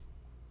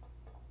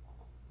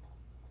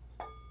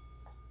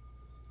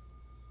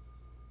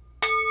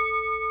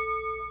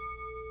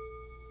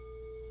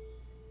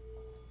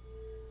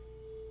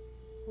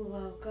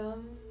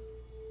Welcome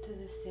to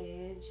the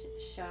Sage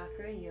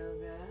Chakra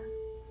Yoga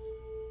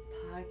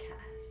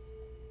podcast.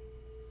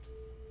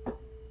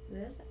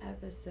 This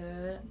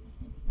episode,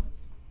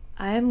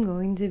 I am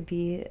going to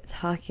be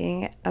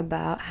talking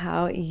about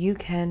how you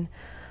can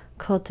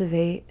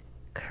cultivate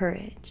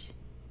courage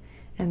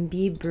and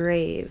be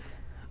brave,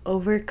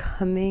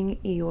 overcoming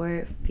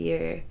your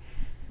fear.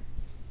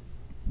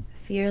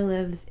 Fear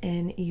lives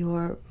in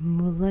your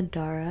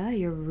Muladhara,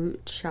 your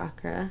root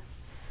chakra.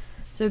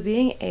 So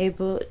being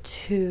able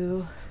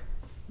to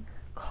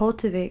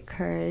cultivate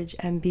courage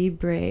and be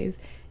brave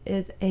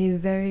is a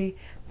very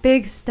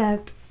big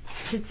step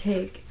to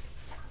take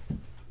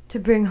to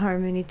bring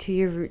harmony to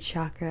your root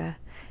chakra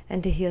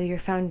and to heal your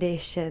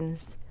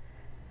foundations,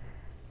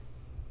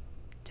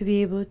 to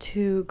be able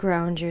to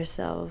ground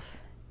yourself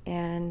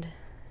and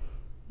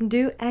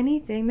do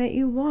anything that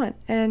you want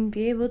and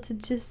be able to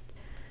just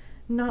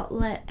not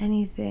let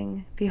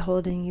anything be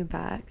holding you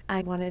back.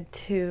 I wanted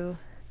to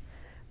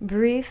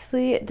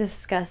briefly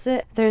discuss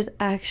it. There's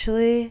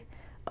actually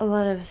a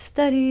lot of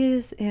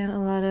studies and a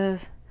lot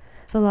of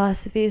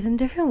philosophies and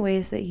different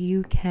ways that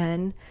you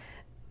can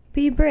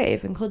be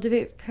brave and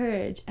cultivate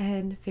courage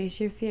and face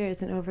your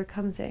fears and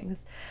overcome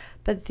things.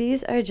 But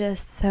these are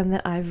just some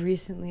that I've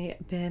recently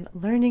been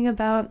learning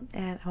about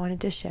and I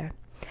wanted to share.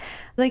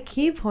 The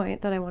key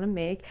point that I want to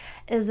make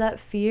is that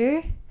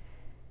fear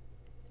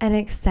and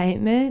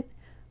excitement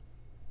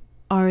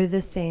are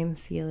the same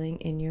feeling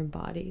in your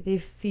body. They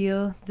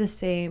feel the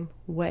same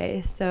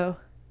way. So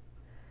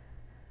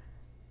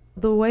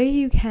the way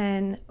you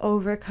can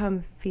overcome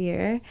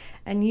fear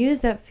and use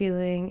that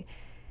feeling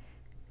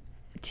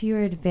to your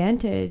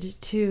advantage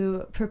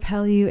to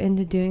propel you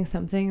into doing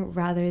something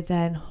rather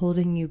than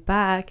holding you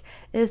back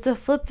is to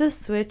flip the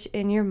switch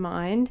in your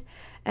mind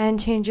and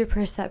change your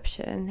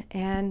perception.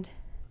 And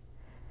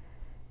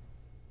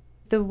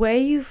the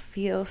way you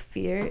feel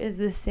fear is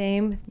the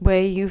same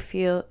way you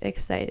feel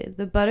excited.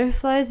 The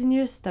butterflies in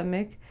your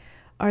stomach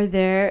are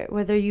there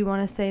whether you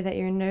want to say that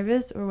you're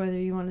nervous or whether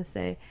you want to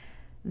say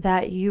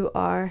that you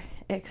are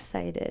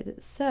excited.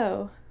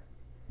 So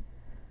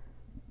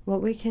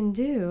what we can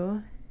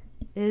do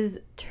is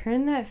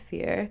turn that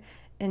fear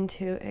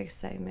into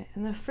excitement.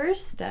 And the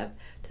first step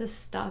to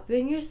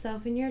stopping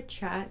yourself in your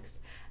tracks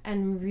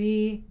and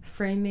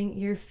reframing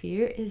your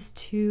fear is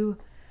to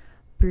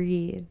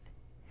breathe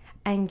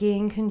and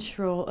gain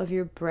control of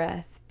your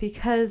breath.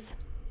 Because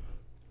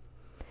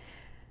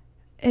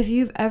if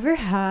you've ever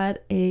had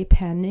a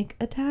panic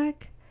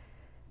attack,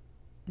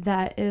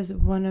 that is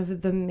one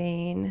of the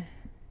main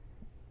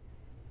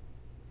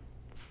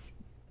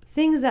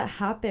things that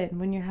happen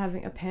when you're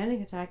having a panic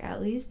attack, at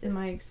least in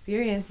my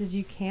experience, is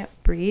you can't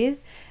breathe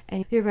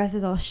and your breath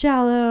is all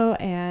shallow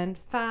and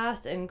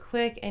fast and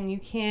quick and you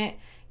can't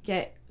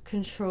get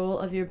control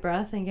of your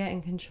breath and get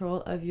in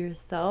control of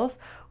yourself,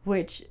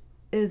 which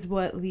is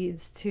what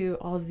leads to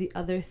all of the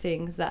other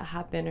things that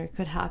happen or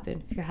could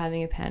happen if you're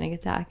having a panic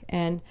attack,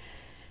 and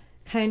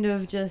kind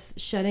of just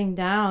shutting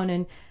down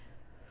and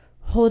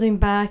holding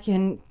back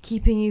and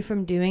keeping you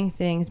from doing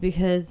things.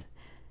 Because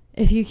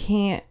if you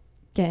can't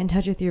get in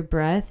touch with your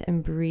breath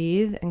and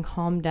breathe and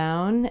calm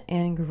down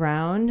and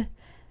ground,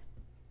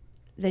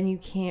 then you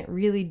can't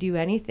really do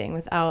anything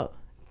without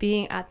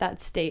being at that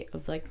state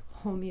of like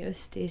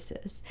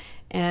homeostasis.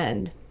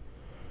 And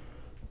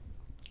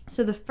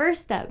so the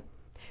first step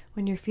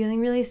when you're feeling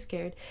really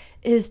scared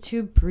is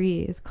to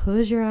breathe.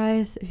 Close your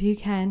eyes if you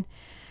can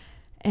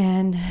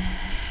and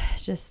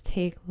just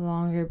take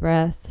longer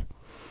breaths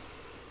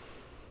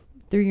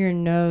through your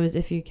nose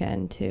if you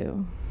can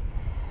too.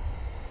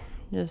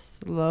 Just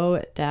slow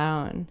it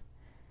down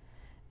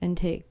and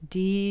take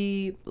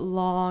deep,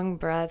 long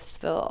breaths.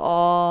 Fill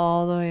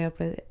all the way up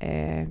with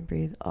air.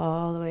 Breathe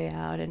all the way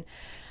out and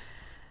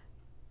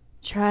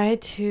try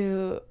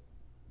to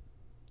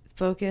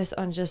focus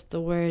on just the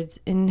words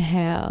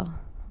inhale,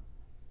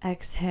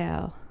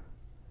 exhale,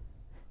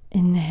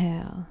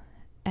 inhale,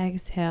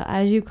 exhale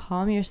as you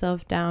calm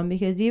yourself down.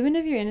 Because even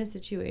if you're in a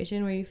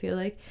situation where you feel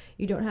like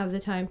you don't have the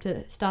time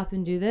to stop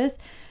and do this,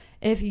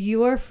 if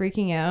you are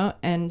freaking out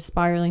and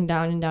spiraling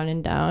down and down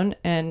and down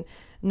and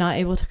not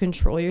able to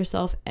control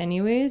yourself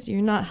anyways,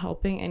 you're not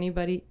helping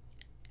anybody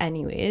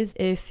anyways.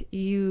 If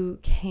you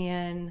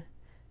can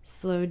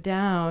slow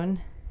down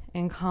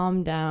and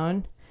calm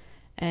down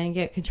and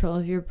get control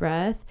of your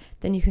breath,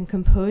 then you can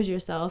compose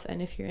yourself.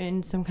 And if you're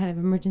in some kind of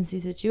emergency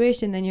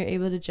situation, then you're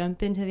able to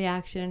jump into the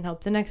action and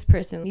help the next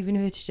person. Even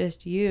if it's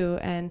just you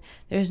and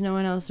there's no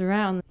one else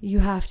around, you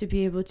have to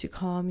be able to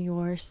calm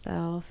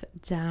yourself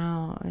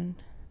down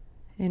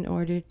in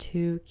order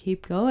to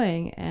keep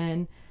going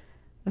and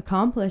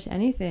accomplish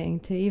anything,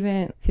 to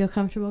even feel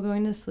comfortable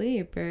going to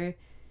sleep or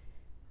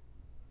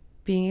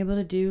being able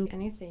to do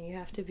anything. You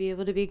have to be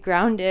able to be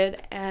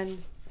grounded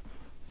and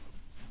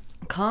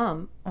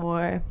calm,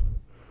 or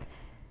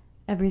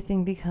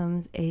everything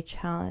becomes a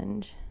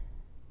challenge.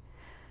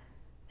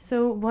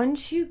 So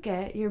once you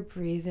get your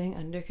breathing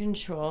under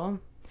control,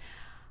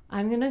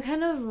 I'm going to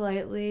kind of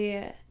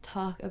lightly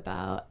talk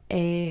about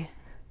a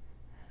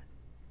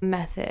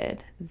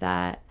method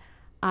that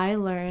I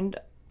learned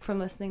from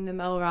listening to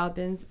Mel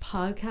Robbins'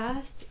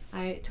 podcast.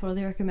 I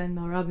totally recommend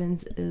Mel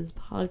Robbins'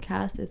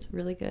 podcast. It's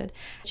really good.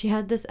 She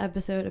had this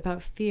episode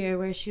about fear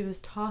where she was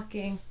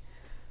talking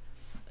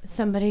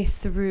somebody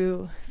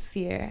through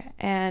fear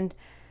and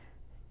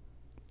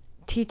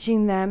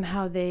teaching them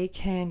how they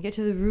can get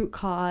to the root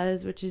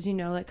cause, which is,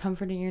 like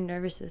comforting your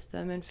nervous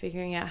system and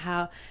figuring out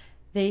how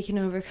they can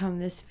overcome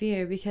this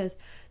fear. Because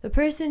the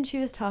person she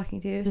was talking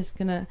to, just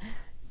gonna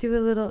do a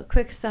little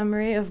quick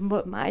summary of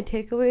what my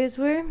takeaways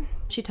were.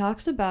 She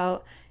talks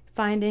about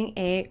finding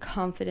a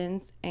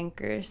confidence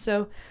anchor.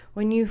 So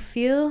when you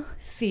feel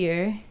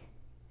fear,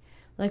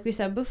 like we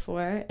said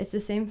before, it's the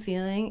same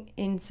feeling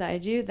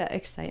inside you that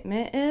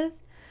excitement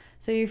is.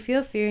 So you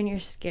feel fear and you're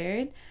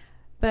scared,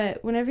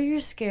 but whenever you're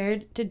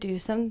scared to do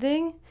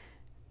something,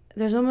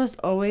 there's almost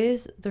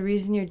always the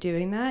reason you're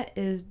doing that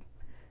is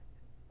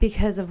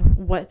because of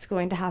what's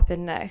going to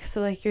happen next.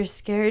 So like you're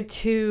scared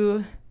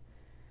to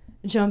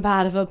jump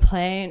out of a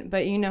plane,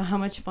 but you know how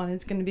much fun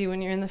it's going to be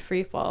when you're in the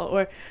free fall,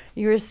 or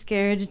you're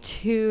scared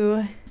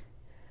to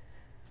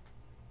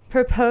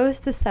propose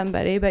to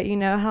somebody, but you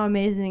know how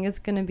amazing it's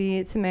going to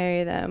be to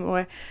marry them,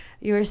 or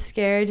you're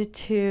scared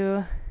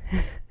to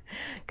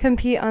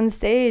compete on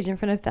stage in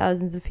front of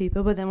thousands of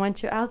people, but then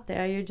once you're out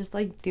there, you're just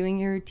like doing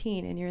your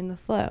routine and you're in the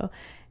flow.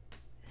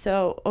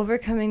 So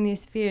overcoming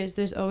these fears,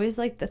 there's always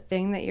like the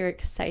thing that you're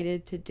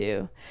excited to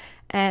do.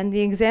 And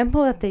the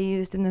example that they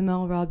used in the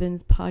Mel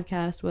Robbins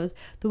podcast was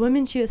the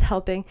woman she was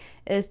helping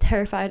is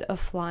terrified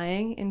of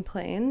flying in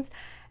planes,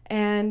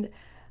 and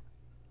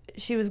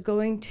she was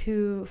going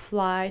to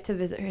fly to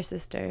visit her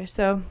sister.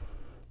 So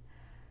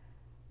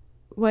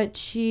what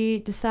she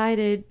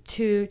decided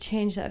to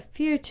change that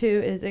fear to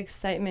is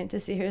excitement to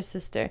see her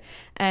sister.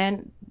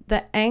 And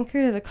the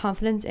anchor, the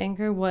confidence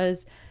anchor,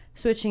 was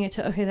switching it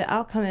to, okay, the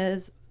outcome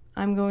is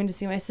I'm going to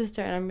see my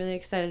sister and I'm really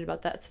excited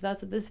about that. So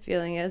that's what this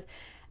feeling is.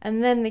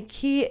 And then the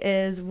key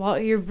is while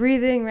you're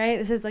breathing, right?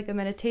 This is like a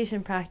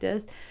meditation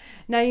practice.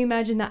 Now you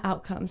imagine the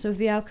outcome. So if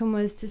the outcome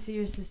was to see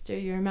your sister,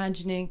 you're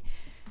imagining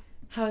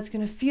how it's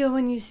going to feel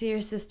when you see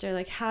your sister,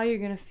 like how you're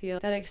going to feel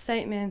that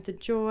excitement, the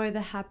joy, the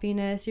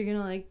happiness. You're going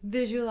to like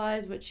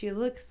visualize what she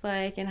looks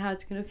like and how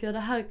it's going to feel to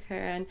hug her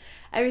and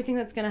everything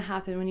that's going to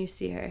happen when you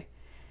see her.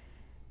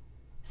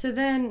 So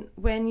then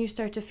when you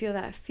start to feel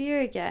that fear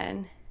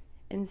again,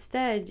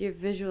 instead you're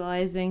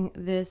visualizing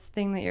this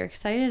thing that you're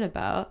excited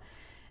about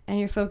and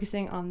you're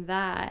focusing on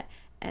that.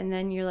 And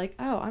then you're like,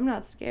 oh, I'm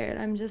not scared.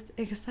 I'm just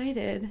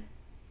excited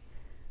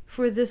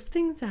for this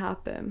thing to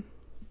happen.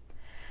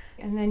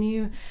 And then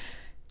you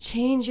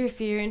change your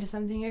fear into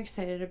something you're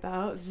excited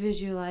about,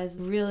 visualize,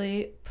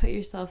 really put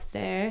yourself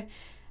there,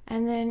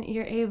 and then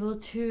you're able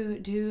to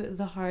do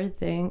the hard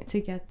thing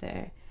to get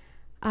there.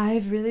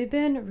 I've really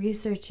been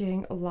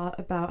researching a lot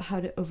about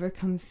how to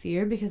overcome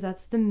fear because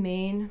that's the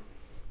main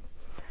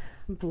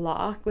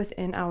block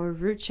within our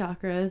root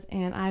chakras,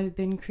 and I've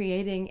been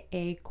creating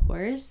a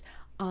course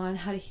on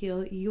how to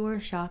heal your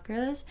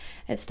chakras.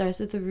 It starts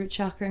with the root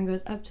chakra and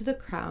goes up to the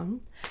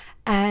crown,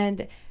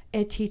 and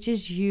it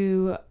teaches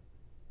you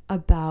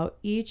about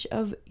each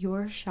of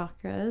your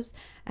chakras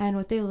and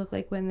what they look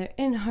like when they're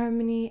in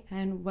harmony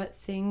and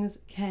what things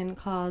can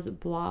cause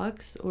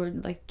blocks, or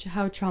like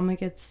how trauma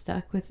gets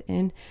stuck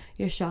within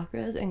your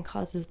chakras and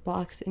causes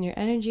blocks in your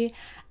energy,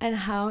 and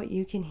how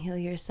you can heal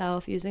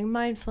yourself using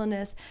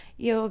mindfulness,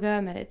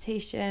 yoga,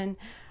 meditation.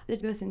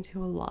 It goes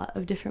into a lot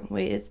of different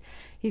ways.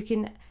 You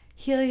can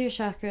heal your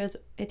chakras.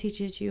 It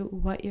teaches you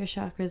what your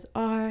chakras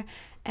are,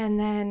 and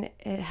then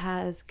it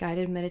has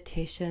guided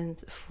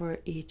meditations for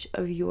each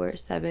of your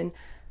 7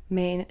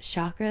 main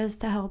chakras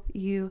to help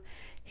you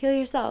heal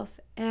yourself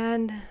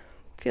and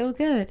feel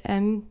good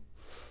and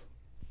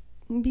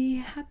be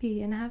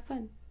happy and have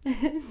fun.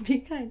 Be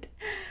kind.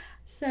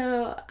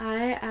 So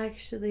I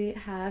actually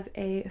have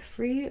a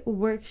free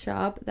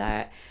workshop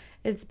that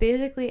it's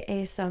basically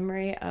a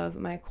summary of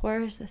my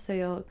course, so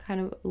you'll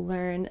kind of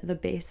learn the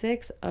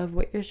basics of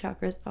what your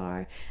chakras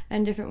are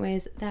and different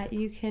ways that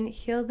you can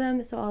heal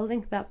them. So I'll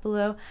link that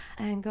below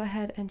and go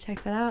ahead and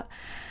check that out.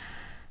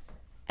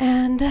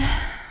 And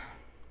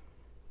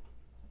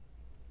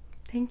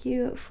thank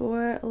you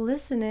for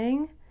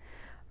listening.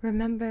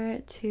 Remember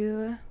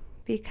to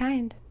be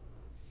kind.